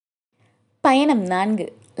பயணம் 4.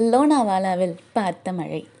 லோனாவாலாவில் பார்த்த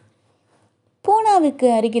மழை. பூனாவுக்கு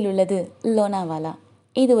அருகில் உள்ளது லோனாவாலா.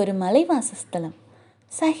 இது ஒரு மலைவாசஸ்தலம்.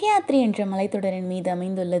 சஹ்யாத்ரி என்ற மலைத்தொடரின் மீது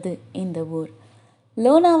அமைந்துள்ளது இந்த ஊர்.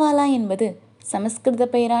 லோனாவாலா என்பது சமஸ்கிருத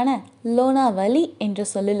பெயரான லோனாவலி என்ற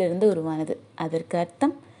சொல்லிலிருந்து உருவானது. அதற்கு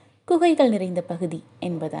அர்த்தம் குகைகள் நிறைந்த பகுதி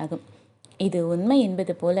என்பதாகும். இது உண்மை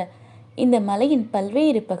என்பது போல இந்த மலையின்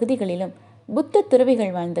பல்வேறு பகுதிகளிலும் புத்த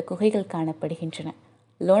துறவிகள் வாழ்ந்த குகைகள் காணப்படுகின்றன.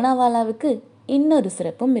 லோனாவாலாவுக்கு இன்னொரு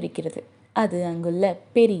சிறப்பும் இருக்கிறது. அது அங்குள்ள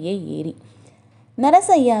பெரிய ஏரி.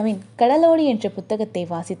 நரசையாவின் கடலோடி என்ற புத்தகத்தை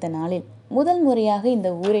வாசித்த நாளில் முதல் முறையாக இந்த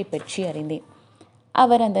ஊரை பற்றி அறிந்தேன்.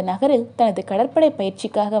 அவர் அந்த நகரில் தனது கடற்படை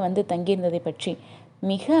பயிற்சிக்காக வந்து தங்கியிருந்ததை பற்றி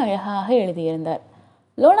மிக அழகாக எழுதியிருந்தார்.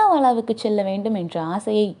 லோனாவாலாவுக்கு செல்ல வேண்டும் என்ற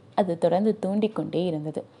ஆசையை அது தொடர்ந்து தூண்டிக்கொண்டே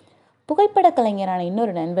இருந்தது. புகைப்பட கலைஞரான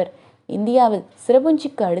இன்னொரு நண்பர், இந்தியாவில்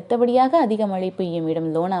சிரபுஞ்சிக்கு அடுத்தபடியாக அதிக மழை பெய்யும் இடம்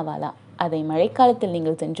லோனாவாலா, அதை மழைக்காலத்தில்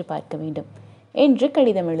நீங்கள் சென்று பார்க்க வேண்டும் என்று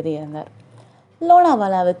கடிதம் எழுதியிருந்தார்.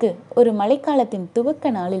 லோனாவாலாவுக்கு ஒரு மழைக்காலத்தின்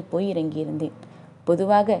துவக்க நாளில் போய் இறங்கியிருந்தேன்.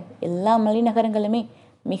 பொதுவாக எல்லா மலைநகரங்களுமே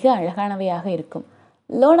மிக அழகானவையாக இருக்கும்.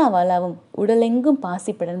 லோனாவாலாவும் உடலெங்கும்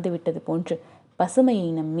பாசி படர்ந்து விட்டது போன்று பசுமையை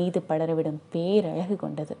நம் மீது படரவிடும் பேரழகு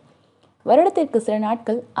கொண்டது. வருடத்திற்கு சில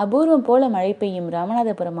நாட்கள் அபூர்வம் போல மழை பெய்யும்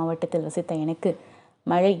ராமநாதபுரம் மாவட்டத்தில் வசித்த எனக்கு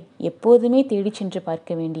மழை எப்போதுமே தேடி சென்று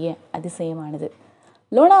பார்க்க வேண்டிய அதிசயமானது.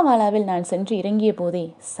 லோனாவாலாவில் நான் சென்று இறங்கிய போதே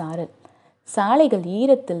சாரல். சாலைகள்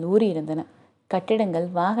ஈரத்தில் ஊறியிருந்தன. கட்டிடங்கள்,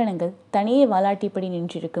 வாகனங்கள், தனியே வாலாட்டிப்படி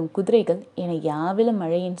நின்றிருக்கும் குதிரைகள் என யாவிலும்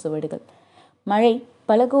மழையின் சுவடுகள். மழை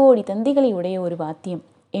பல கோடி தந்திகளை உடைய ஒரு வாத்தியம்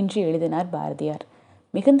என்று எழுதினார் பாரதியார்.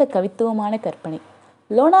 மிகுந்த கவித்துவமான கற்பனை.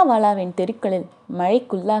 லோனாவாலாவின் தெருக்களில்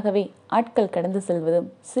மழைக்குள்ளாகவே ஆட்கள் கடந்து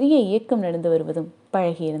செல்வதும் சிறிய இயக்கம் நடந்து வருவதும்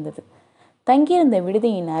பழகியிருந்தது. தங்கியிருந்த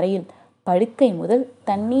விடுதியின் அறையில் படுக்கை முதல்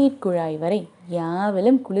தண்ணீர் குழாய் வரை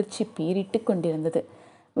யாவிலும் குளிர்ச்சி பீரிட்டு கொண்டிருந்தது.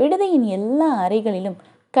 விடுதியின் எல்லா அறைகளிலும்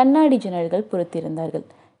கண்ணாடி ஜன்னல்கள் பொருத்தியிருந்தார்கள்.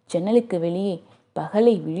 ஜன்னலுக்கு வெளியே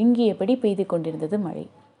பகலை விழுங்கியபடி பெய்து கொண்டிருந்தது மழை.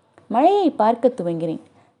 மழையை பார்க்க துவங்கினேன்.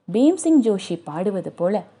 பீம்சிங் ஜோஷி பாடுவது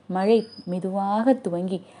போல மழை மெதுவாக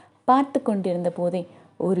துவங்கி பார்த்து கொண்டிருந்த போதே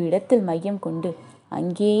ஒரு இடத்தில் மையம் கொண்டு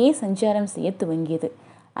அங்கேயே சஞ்சாரம் செய்ய துவங்கியது.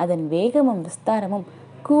 அதன் வேகமும் விஸ்தாரமும்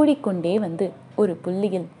கூடிக்கொண்டே வந்து ஒரு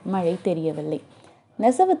புள்ளியில் மழை தெரியவில்லை.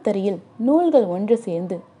 நெசவுத்தறியில் நூல்கள் ஒன்று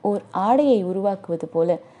சேர்ந்து ஓர் ஆடையை உருவாக்குவது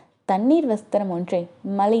போல தண்ணீர் வஸ்திரம் ஒன்றை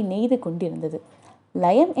மலை நெய்து கொண்டிருந்தது.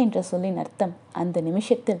 லயம் என்ற சொல்லின் அர்த்தம் அந்த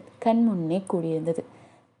நிமிஷத்தில் கண்முன்னே கூடியிருந்தது.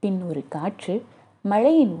 பின் ஒரு காற்று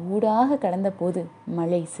மழையின் ஊடாக கடந்த போது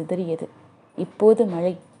மழை சிதறியது. இப்போது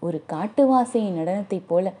மழை ஒரு காட்டுவாசியின் நடனத்தைப்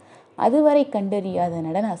போல அதுவரை கண்டறியாத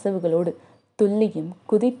நடன அசவுகளோடு துள்ளியும்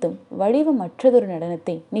குதித்தும் வடிவமற்றதொரு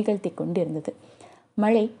நடனத்தை நிகழ்த்தி கொண்டிருந்தது.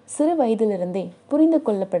 மழை சிறு வயதிலிருந்தே புரிந்து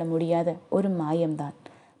கொள்ளப்பட முடியாத ஒரு மாயம்தான்.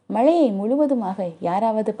 மழையை முழுவதுமாக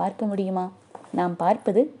யாராவது பார்க்க முடியுமா? நாம்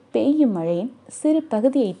பார்ப்பது பெய்யும் மழையின் சிறு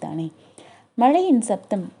பகுதியைத்தானே. மழையின்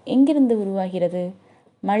சப்தம் எங்கிருந்து உருவாகிறது?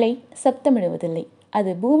 மழை சப்தமிடுவதில்லை.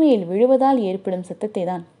 அது பூமியில் விழுவதால் ஏற்படும் சத்தத்தை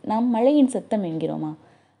தான் நாம் மழையின் சத்தம் என்கிறோமா?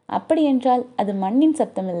 அப்படியென்றால் அது மண்ணின்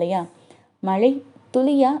சத்தம் இல்லையா? மழை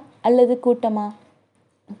துளியா அல்லது கூட்டமா?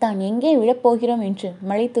 தான் எங்கே விழப்போகிறோம் என்று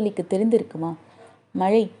மழை துளிக்கு தெரிந்திருக்குமா?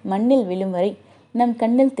 மழை மண்ணில் விழும் வரை நம்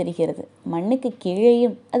கண்ணில் தெரிகிறது. மண்ணுக்கு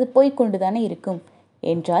கீழேயும் அது போய்கொண்டுதானே இருக்கும்.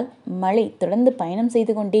 என்றால் மழை தொடர்ந்து பயணம்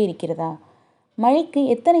செய்து கொண்டே இருக்கிறதா? மழைக்கு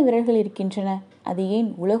எத்தனை விரல்கள் இருக்கின்றன? அது ஏன்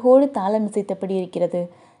உலகோடு தாளம் இசைத்தபடி இருக்கிறது?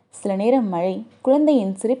 சில நேரம் மழை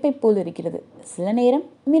குழந்தையின் சிரிப்பை போல் இருக்கிறது. சில நேரம்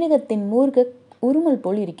மிருகத்தின் மூர்க்க உருமல்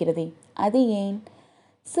போல் இருக்கிறதே, அது ஏன்?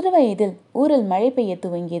 சிறுவயதில் ஊரில் மழை பெய்ய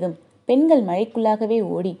துவங்கியதும் பெண்கள் மழைக்குள்ளாகவே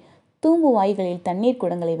ஓடி தூம்பு வாய்களில் தண்ணீர்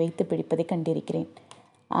குடங்களை வைத்து பிடிப்பதை கண்டிருக்கிறேன்.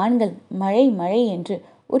 ஆண்கள் மழை மழை என்று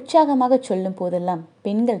உற்சாகமாக சொல்லும் போதெல்லாம்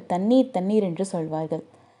பெண்கள் தண்ணீர் தண்ணீர் என்று சொல்வார்கள்.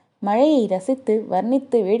 மழையை ரசித்து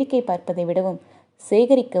வர்ணித்து வேடிக்கை பார்ப்பதை விடவும்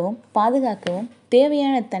சேகரிக்கவும் பாதுகாக்கவும்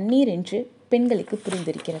தேவையான தண்ணீர் என்று பெண்களுக்கு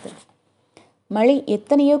புரிந்திருக்கிறது. மழை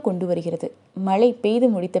எத்தனையோ கொண்டு வருகிறது. மழை பெய்து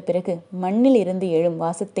முடித்த பிறகு மண்ணில் இருந்து எழும்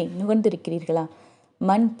வாசத்தை நுகர்ந்திருக்கிறீர்களா?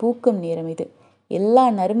 மண் பூக்கும் நேரம் இது. எல்லா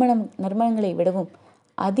நறுமணங்களை விடவும்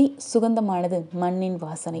அதி சுகந்தமானது மண்ணின்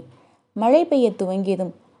வாசனை. மழை பெய்ய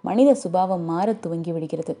துவங்கியதும் மனித சுபாவம் மாற துவங்கி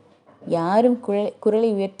விடுகிறது. யாரும் குரலை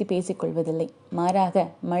உயர்த்தி பேசிக்கொள்வதில்லை. மாறாக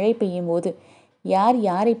மழை பெய்யும் போது யார்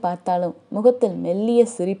யாரை பார்த்தாலும் முகத்தில் மெல்லிய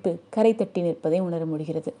சிரிப்பு கரை தட்டி நிற்பதை உணர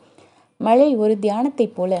முடிகிறது. மழை ஒரு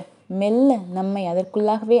தியானத்தைப் போல மெல்ல நம்மை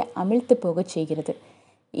அதற்குள்ளாகவே அமிழ்த்து போகச் செய்கிறது.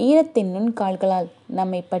 ஈரத்தின் நுண்கால்களால்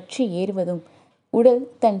நம்மை பற்றி ஏறுவதும் உடல்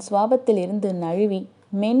தன் சுவாபத்தில் இருந்து நழுவி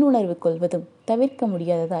மென்னுணர்வு கொள்வதும் தவிர்க்க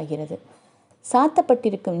முடியாததாகிறது.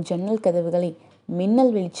 சாத்தப்பட்டிருக்கும் ஜன்னல் கதவுகளை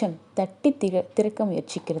மின்னல் வெளிச்சம் தட்டி திறக்க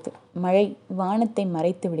முயற்சிக்கிறது. மழை வானத்தை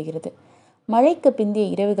மறைத்து விடுகிறது. மழைக்கு பிந்திய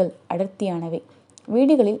இரவுகள் அடர்த்தியானவை.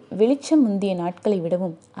 வீடுகளில் வெளிச்சம் முந்திய நாட்களை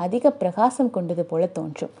விடவும் அதிக பிரகாசம் கொண்டது போல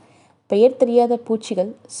தோன்றும். பெயர் தெரியாத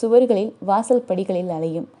பூச்சிகள் சுவர்களில் வாசல் படிகளில்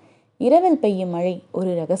அலையும். இரவில் பெய்யும் மழை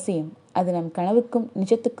ஒரு ரகசியம். அது நம் கனவுக்கும்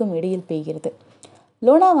நிஜத்துக்கும் இடையில் பெய்கிறது.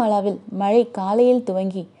 லோனாவாலாவில் மழை காலையில்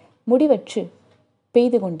துவங்கி முடிவற்று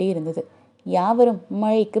பெய்து கொண்டே இருந்தது. யாவரும்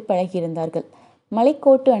மழைக்கு பழகியிருந்தார்கள்.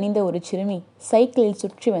 மலைக்கோட்டு அணிந்த ஒரு சிறுமி சைக்கிளில்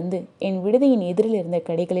சுற்றி வந்து என் விடுதியின் எதிரில் இருந்த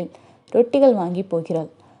கடைகளில் ரொட்டிகள் வாங்கி போகிறாள்.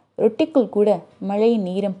 ரொட்டிக்குள் கூட மழையின்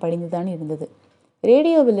ஈரம் படிந்துதான் இருந்தது.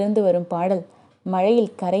 ரேடியோவிலிருந்து வரும் பாடல்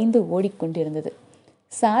மழையில் கரைந்து ஓடிக்கொண்டிருந்தது.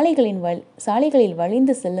 சாலைகளில்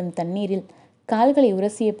வழிந்து செல்லும் தண்ணீரில் கால்களை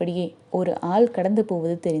உரசியபடியே ஒரு ஆள் கடந்து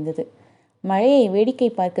போவது தெரிந்தது. மழையை வேடிக்கை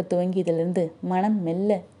பார்க்க துவங்கியதிலிருந்து மனம்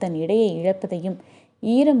மெல்ல தன் இடையை இழப்பதையும்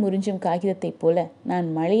ஈரம் உறிஞ்சும் காகிதத்தைப் போல நான்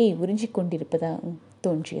மழையை உறிஞ்சிக் கொண்டிருப்பதாகவும்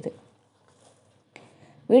தோன்றியது.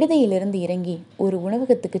 விடுதியிலிருந்து இறங்கி ஒரு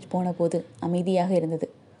உணவகத்துக்கு போன போது அமைதியாக இருந்தது.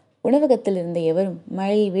 உணவகத்தில் இருந்த எவரும்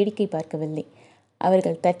மழையை வேடிக்கை பார்க்கவில்லை.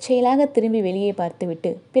 அவர்கள் தற்செயலாக திரும்பி வெளியே பார்த்துவிட்டு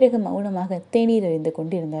பிறகு மௌனமாக தேநீர் அறிந்து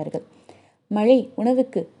கொண்டிருந்தார்கள். மழை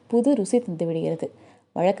உணவுக்கு புது ருசி தந்துவிடுகிறது.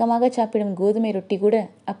 வழக்கமாக சாப்பிடும் கோதுமை ரொட்டி கூட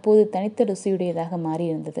அப்போது தனித்த ருசியுடையதாக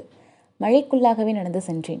மாறியிருந்தது. மழைக்குள்ளாகவே நடந்து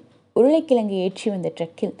சென்றேன். உருளைக்கிழங்கு ஏற்றி வந்த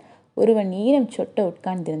ட்ரக்கில் ஒருவன் ஈரம் சொட்ட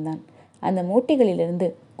உட்கார்ந்திருந்தான். அந்த மூட்டைகளிலிருந்து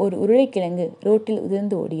ஒரு உருளைக்கிழங்கு ரோட்டில்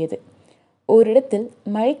உதிர்ந்து ஓடியது. ஓரிடத்தில்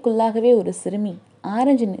மழைக்குள்ளாகவே ஒரு சிறுமி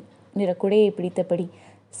ஆரஞ்சு நிற குடையை பிடித்தபடி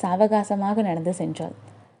சாவகாசமாக நடந்து சென்றாள்.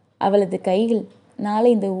 அவளது கையில்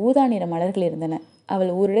 4-5 ஊதா நிற மலர்கள் இருந்தன.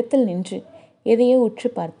 அவள் ஓரிடத்தில் நின்று எதையோ உற்று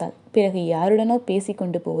பார்த்தாள். பிறகு யாருடனோ பேசி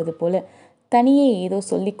கொண்டு போவது போல தனியே ஏதோ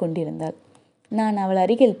சொல்லி கொண்டிருந்தாள். நான் அவள்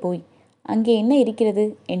அருகில் போய் அங்கே என்ன இருக்கிறது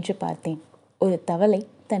என்று பார்த்தேன். ஒரு தவளை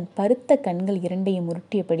தன் பருத்த கண்கள் இரண்டையும்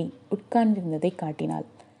உருட்டியபடி உட்கார்ந்திருந்ததை காட்டினாள்.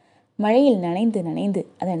 மழையில் நனைந்து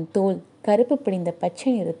அதன் தோல் கருப்பு படிந்த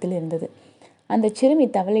பச்சை நிறத்தில் இருந்தது. அந்த சிறுமி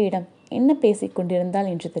தவளையிடம் என்ன பேசிக் கொண்டிருந்தாள்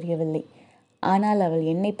என்று தெரியவில்லை. ஆனால் அவள்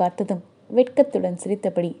என்னை பார்த்ததும் வெட்கத்துடன்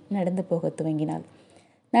சிரித்தபடி நடந்து போக துவங்கினாள்.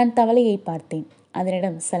 நான் தவளையை பார்த்தேன்.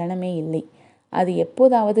 அதனிடம் சலனமே இல்லை. அது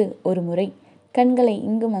எப்போதாவது ஒரு முறை கண்களை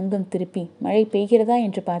இங்கும் அங்கும் திருப்பி மழை பெய்கிறதா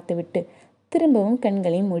என்று பார்த்துவிட்டு திரும்பவும்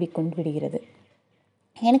கண்களை மூடிக்கொண்டு விடுகிறது.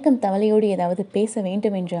 எனக்கும் தவளையோடு ஏதாவது பேச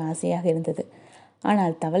வேண்டும் என்று ஆசையாக இருந்தது.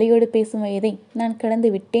 ஆனால் தவளையோடு பேசும் வயதை நான் கடந்து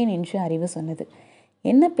விட்டேன் என்று அறிவு சொன்னது.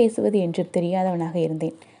 என்ன பேசுவது என்று தெரியாதவனாக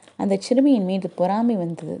இருந்தேன். அந்த சிறுமியின் மீது பொறாமை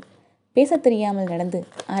வந்தது. பேச தெரியாமல் நடந்து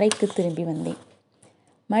அறைக்கு திரும்பி வந்தேன்.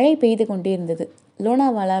 மழை பெய்து கொண்டே இருந்தது.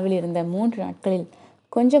 லோனாவாலாவில் இருந்த 3 நாட்களில்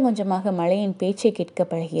கொஞ்சம் கொஞ்சமாக மழையின் பேச்சை கேட்க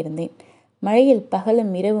பழகியிருந்தேன். மழையில்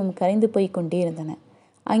பகலும் இரவும் கரைந்து போய் கொண்டே இருந்தன.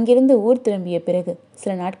 அங்கிருந்து ஊர் திரும்பிய பிறகு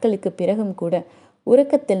சில நாட்களுக்கு பிறகும் கூட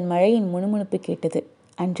உறக்கத்தில் மழையின் முணுமுணுப்பு கேட்டது.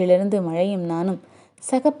 அன்றிலிருந்து மழையும் நானும்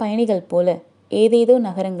சக பயணிகள் போல ஏதேதோ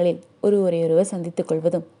நகரங்களில் ஒருவரையொருவர் சந்தித்துக்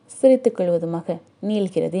கொள்வதும் சிரித்துக் கொள்வதுமாக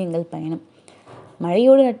நீள்கிறது எங்கள் பயணம்.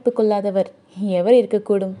 மழையோடு நட்பு கொள்ளாதவர் எவர்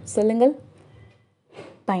இருக்கக்கூடும் சொல்லுங்கள்?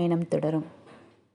 பயணம் தொடரும்.